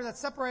of fire that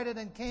separated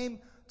and came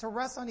to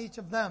rest on each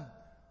of them.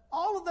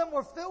 All of them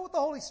were filled with the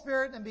Holy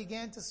Spirit and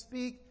began to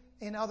speak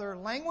in other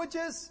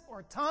languages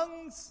or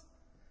tongues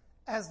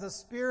as the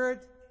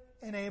Spirit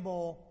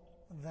enabled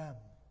them.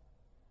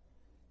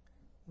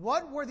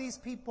 What were these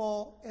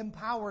people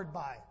empowered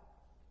by?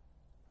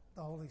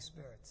 The Holy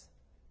Spirit.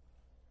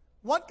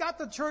 What got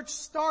the church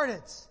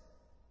started?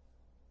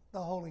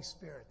 The Holy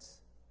Spirit.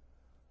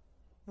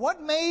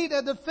 What made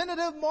a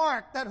definitive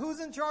mark that who's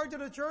in charge of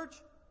the church?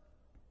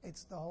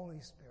 It's the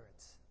Holy Spirit.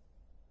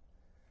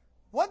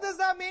 What does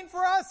that mean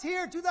for us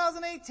here,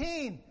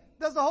 2018?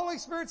 Does the Holy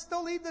Spirit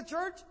still lead the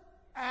church?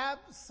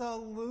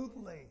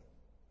 Absolutely.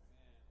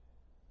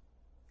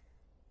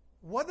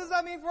 What does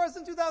that mean for us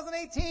in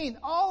 2018?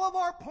 All of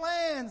our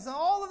plans,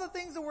 all of the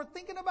things that we're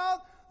thinking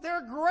about,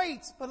 they're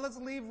great, but let's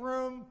leave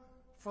room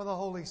for the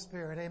Holy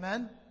Spirit.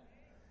 Amen?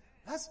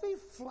 Let's be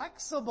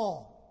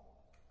flexible.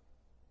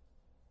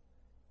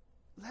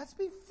 Let's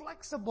be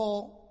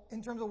flexible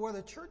in terms of where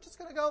the church is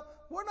going to go.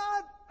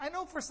 I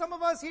know for some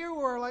of us here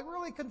who are like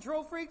really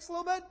control freaks a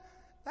little bit,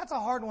 that's a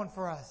hard one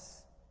for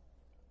us.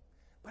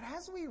 But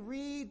as we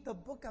read the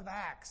book of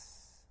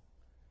Acts,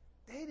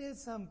 they did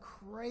some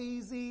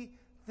crazy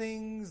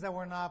things that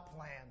were not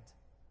planned.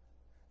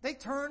 They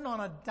turned on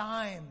a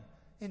dime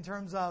in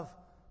terms of,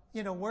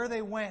 where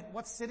they went,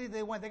 what city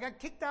they went. They got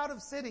kicked out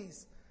of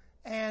cities.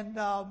 And,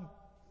 John,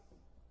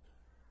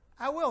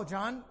 I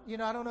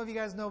don't know if you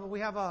guys know, but we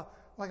have a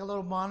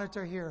little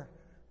monitor here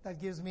that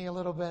gives me a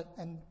little bit,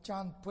 and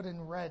John put in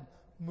red,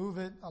 move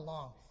it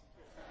along.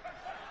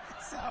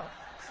 So,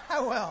 I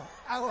will.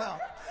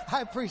 I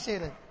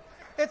appreciate it.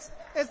 It's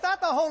not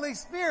the Holy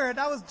Spirit,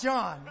 that was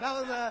John.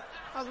 That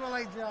was more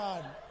like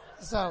John.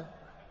 So,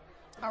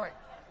 alright.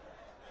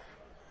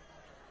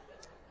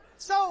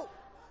 So,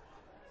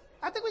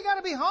 I think we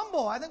gotta be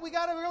humble. I think we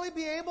gotta really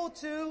be able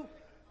to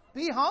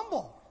be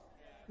humble.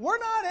 We're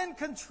not in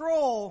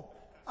control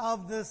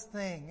of this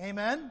thing.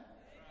 Amen?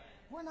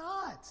 We're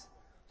not.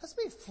 Let's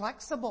be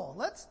flexible.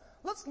 Let's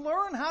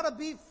learn how to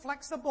be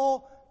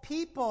flexible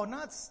people,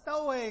 not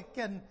stoic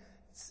and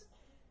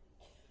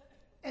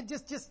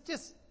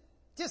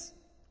just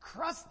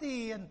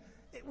crusty, and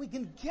we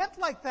can get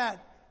like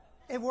that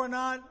if we're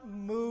not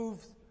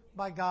moved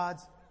by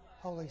God's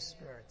Holy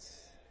Spirit.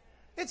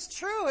 It's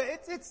true.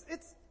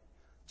 It's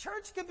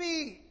church could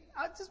be,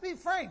 I'll just be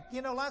frank.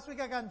 Last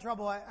week I got in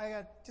trouble. I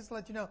got, just to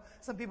let you know,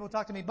 some people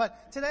talked to me,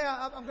 but today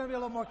I'm going to be a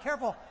little more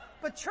careful.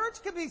 But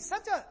church could be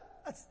such a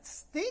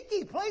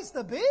stinky place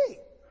to be.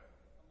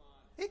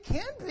 It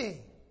can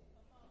be.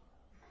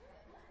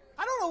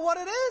 I don't know what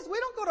it is. We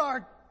don't go to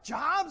our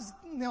jobs,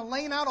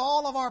 laying out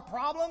all of our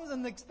problems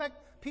and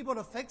expect people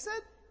to fix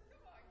it.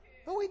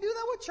 But we do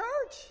that with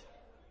church.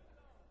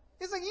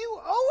 It's like, you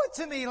owe it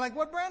to me, like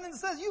what Brandon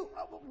says.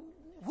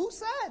 Who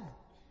said?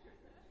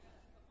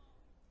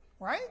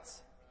 Right?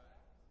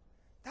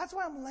 That's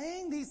why I'm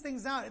laying these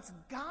things out. It's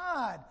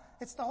God.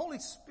 It's the Holy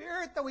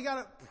Spirit that we got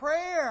to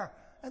prayer.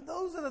 And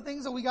those are the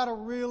things that we got to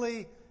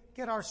really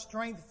get our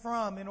strength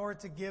from in order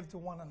to give to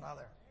one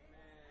another.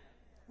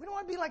 We don't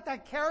want to be like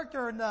that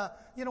character in the,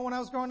 when I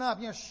was growing up,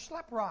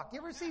 Schleprock. You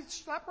ever see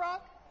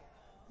Schleprock?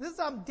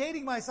 I'm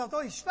dating myself.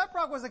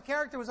 Schleprock was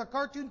a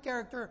cartoon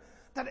character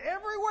that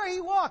everywhere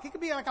he walked, he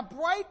could be like a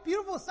bright,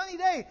 beautiful, sunny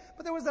day,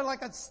 but there was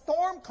like a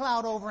storm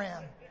cloud over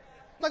him.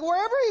 Like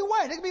wherever he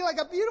went, it could be like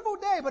a beautiful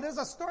day, but there's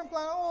a storm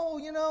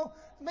cloud.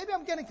 Maybe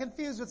I'm getting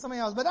confused with something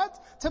else, but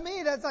to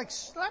me, that's like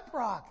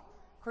Schleprock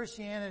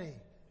Christianity.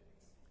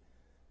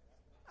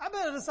 I've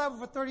been a disciple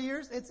for 30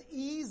 years. It's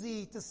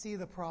easy to see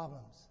the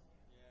problems.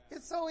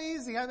 It's so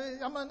easy.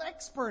 I'm an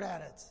expert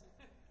at it.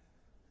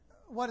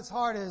 What is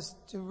hard is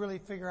to really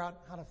figure out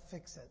how to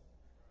fix it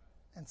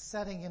and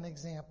setting an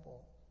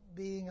example,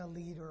 being a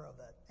leader of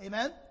it.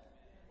 Amen?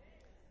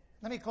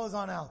 Let me close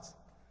on out.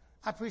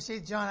 I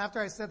appreciate John. After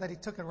I said that, he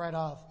took it right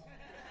off.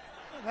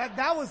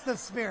 That was the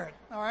Spirit.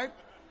 All right?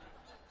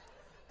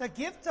 The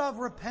gift of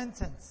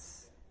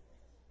repentance.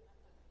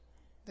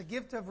 The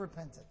gift of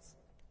repentance.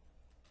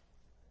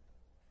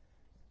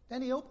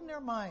 Then he opened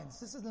their minds.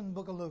 This is in the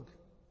book of Luke.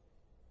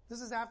 This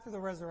is after the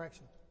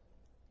resurrection.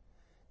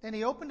 Then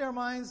he opened their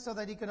minds so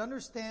that he could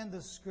understand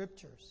the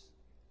scriptures.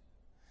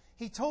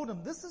 He told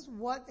them, this is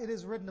what it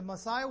is written. The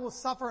Messiah will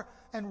suffer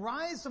and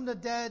rise from the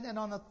dead, and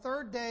on the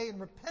third day in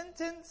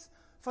repentance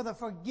for the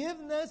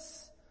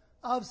forgiveness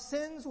of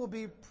sins will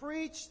be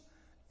preached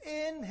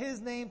in his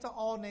name to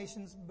all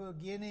nations,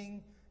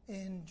 beginning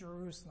in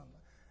Jerusalem.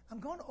 I'm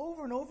going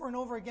over and over and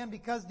over again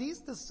because these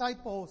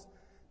disciples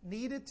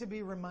needed to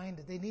be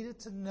reminded. They needed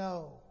to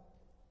know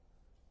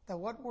that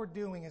what we're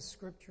doing is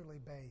scripturally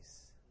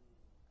based.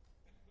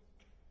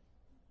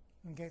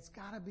 Okay, it's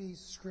got to be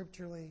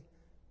scripturally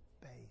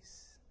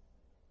based.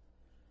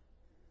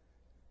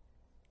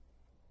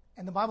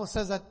 And the Bible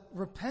says that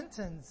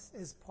repentance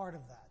is part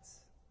of that.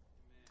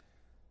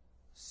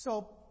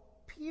 So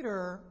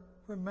Peter,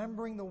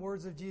 remembering the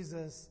words of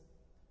Jesus,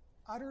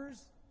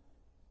 utters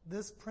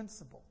this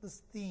principle,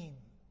 this theme,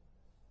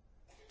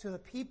 to the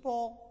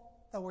people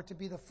that were to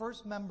be the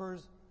first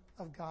members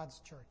of God's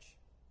church.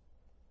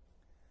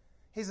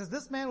 He says,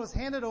 this man was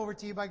handed over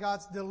to you by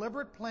God's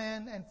deliberate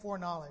plan and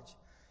foreknowledge.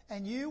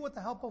 And you, with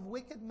the help of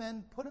wicked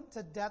men, put him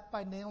to death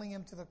by nailing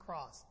him to the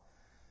cross.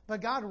 But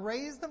God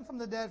raised him from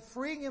the dead,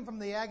 freeing him from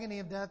the agony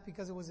of death,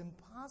 because it was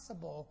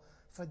impossible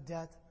for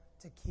death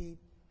to keep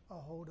a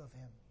hold of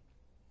him.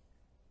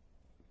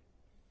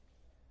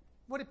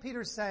 What did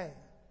Peter say?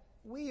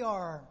 We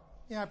are,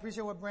 I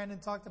appreciate what Brandon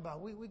talked about.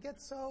 We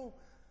get so,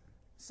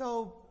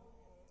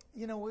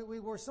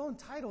 we're so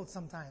entitled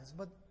sometimes.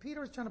 But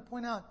Peter is trying to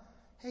point out,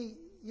 hey,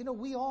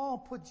 we all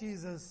put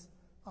Jesus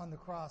on the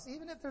cross.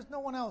 Even if there's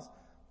no one else,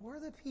 we're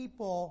the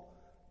people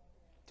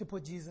to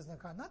put Jesus on the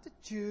cross. Not the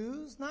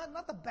Jews,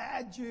 not the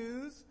bad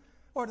Jews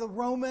or the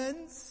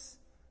Romans,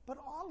 but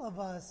all of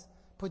us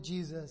put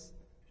Jesus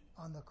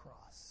on the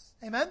cross.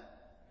 Amen?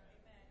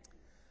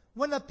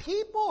 When the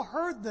people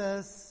heard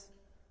this,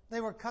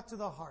 they were cut to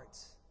the heart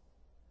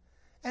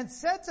and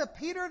said to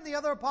Peter and the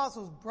other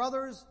apostles,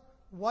 brothers,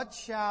 what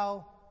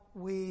shall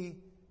we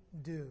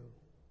do?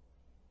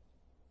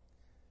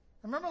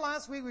 Remember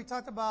last week we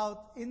talked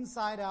about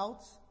inside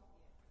out?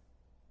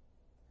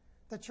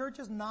 The church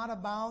is not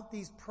about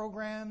these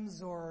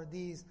programs or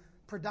these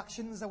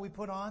productions that we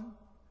put on.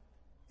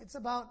 It's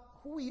about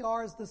who we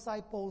are as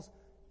disciples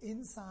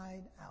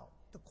inside out.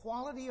 The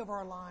quality of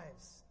our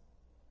lives.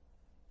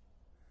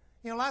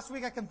 Last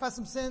week I confessed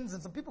some sins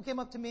and some people came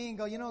up to me and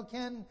go,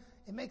 Ken,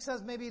 it makes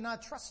us maybe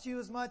not trust you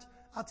as much.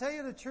 I'll tell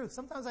you the truth.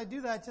 Sometimes I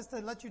do that just to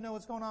let you know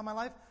what's going on in my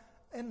life.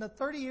 In the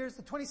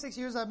 26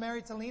 years I've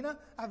married to Lena,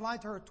 I've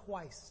lied to her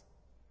twice.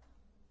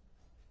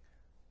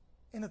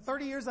 In the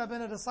 30 years I've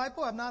been a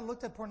disciple, I've not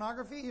looked at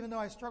pornography, even though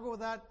I struggled with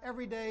that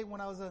every day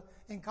when I was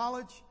in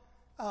college.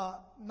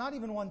 Not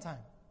even one time.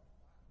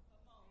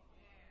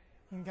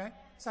 Okay?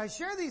 So I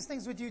share these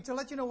things with you to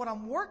let you know what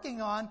I'm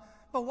working on,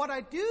 but what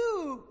I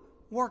do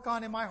work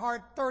on in my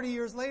heart 30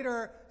 years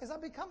later is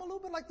I've become a little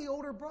bit like the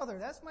older brother.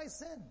 That's my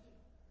sin.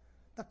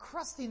 The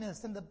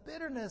crustiness and the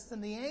bitterness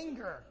and the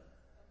anger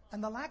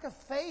and the lack of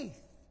faith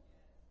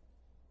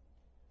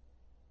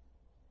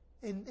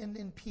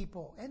in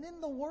people and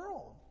in the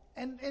world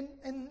and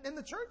in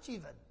the church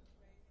even.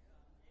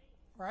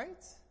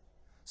 Right?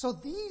 So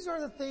these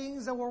are the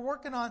things that we're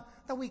working on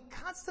that we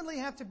constantly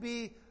have to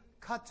be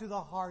cut to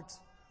the heart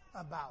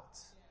about.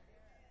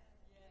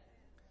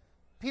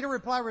 Peter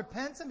replied,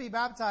 repent and be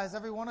baptized,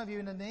 every one of you,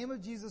 in the name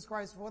of Jesus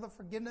Christ for the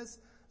forgiveness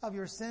of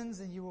your sins,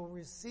 and you will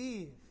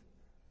receive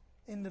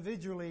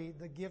individually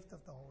the gift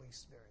of the Holy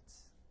Spirit.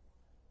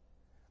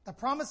 The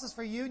promise is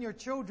for you and your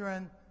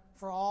children,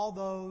 for all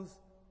those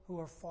who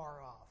are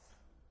far off.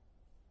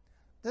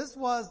 This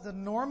was the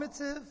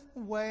normative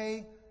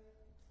way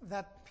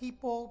that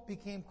people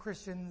became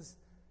Christians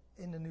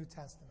in the New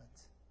Testament.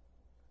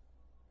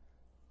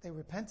 They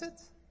repented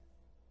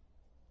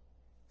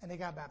and they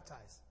got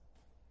baptized.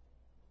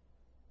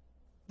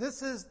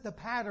 This is the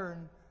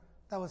pattern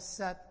that was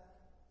set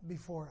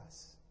before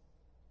us.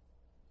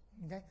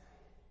 Okay?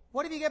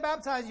 What if you get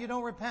baptized, you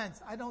don't repent?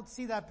 I don't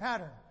see that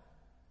pattern.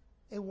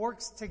 It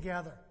works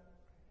together.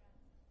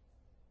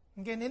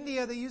 Okay, in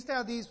India, they used to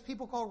have these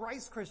people called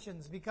rice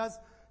Christians because,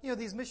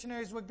 these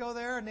missionaries would go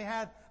there and they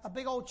had a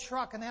big old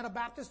truck and they had a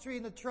baptistry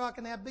in the truck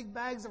and they had big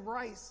bags of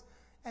rice.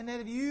 And then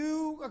if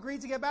you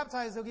agreed to get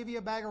baptized, they'll give you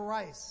a bag of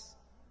rice.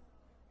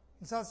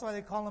 And so that's why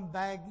they call them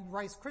bag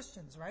rice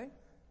Christians, right?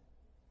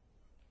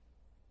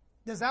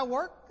 Does that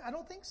work? I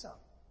don't think so.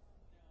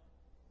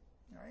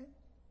 All right?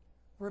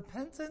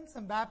 Repentance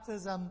and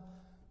baptism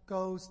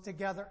goes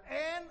together,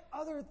 and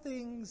other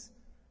things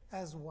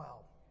as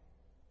well.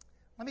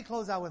 Let me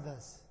close out with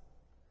this.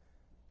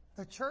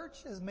 The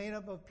church is made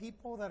up of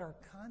people that are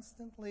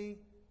constantly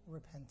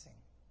repenting.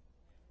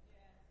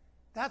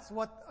 That's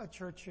what a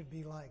church should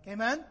be like.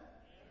 Amen?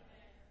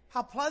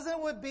 How pleasant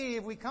it would be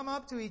if we come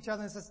up to each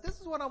other and says, this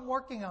is what I'm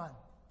working on.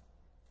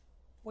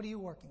 What are you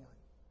working on?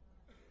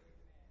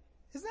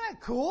 Isn't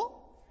that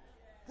cool?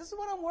 This is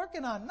what I'm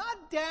working on.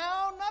 Not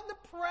down, not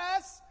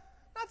depressed,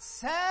 not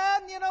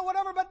sad,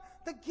 whatever, but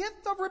the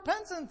gift of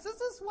repentance.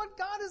 This is what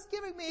God is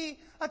giving me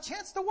a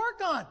chance to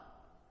work on.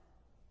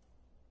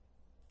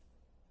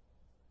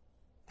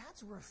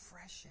 That's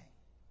refreshing.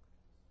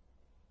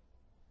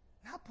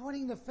 Not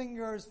pointing the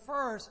fingers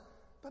first,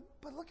 but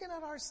looking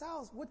at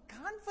ourselves with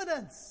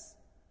confidence.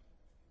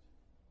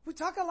 We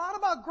talk a lot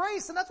about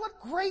grace, and that's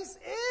what grace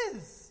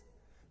is.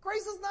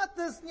 Grace is not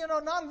this,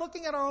 not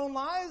looking at our own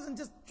lives and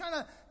just trying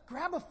to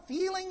grab a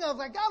feeling of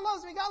like, God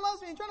loves me, and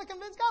trying to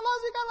convince God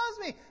loves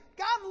me.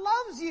 God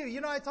loves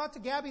you. I talked to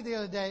Gabby the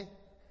other day.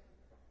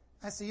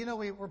 I said,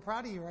 we're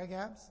proud of you, right,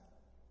 Gabs?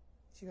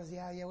 She goes,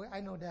 yeah,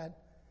 I know, Dad.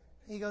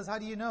 He goes, how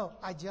do you know?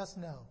 I just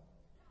know.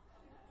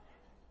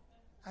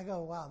 I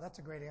go, wow, that's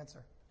a great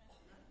answer.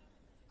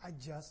 I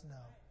just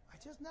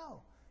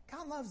know.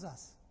 God loves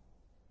us.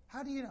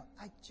 How do you know?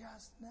 I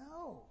just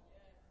know.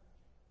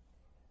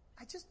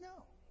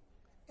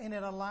 And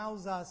it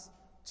allows us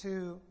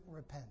to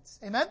repent.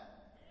 Amen?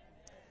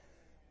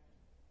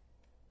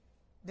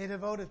 They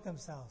devoted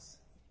themselves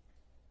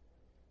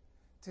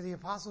to the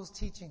apostles'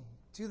 teaching,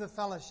 to the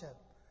fellowship,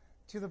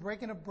 to the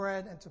breaking of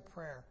bread, and to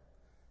prayer.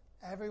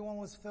 Everyone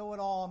was filled with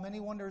awe. Many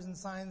wonders and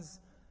signs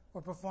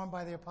were performed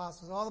by the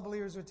apostles. All the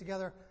believers were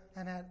together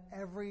and had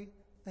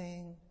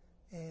everything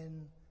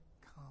in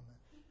common.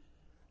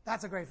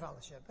 That's a great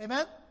fellowship.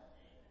 Amen?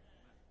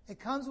 It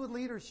comes with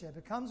leadership.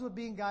 It comes with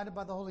being guided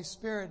by the Holy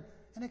Spirit.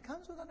 And it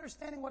comes with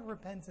understanding what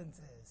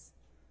repentance is.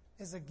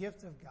 It's a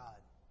gift of God.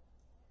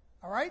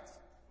 All right?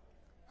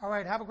 All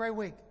right. Have a great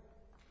week.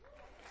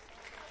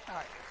 All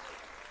right.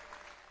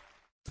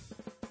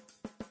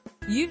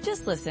 You've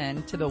just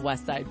listened to the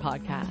Westside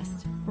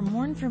Podcast. For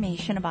more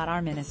information about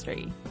our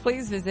ministry,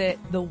 please visit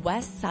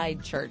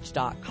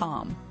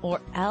thewestsidechurch.com or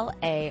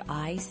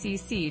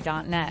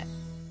laicc.net.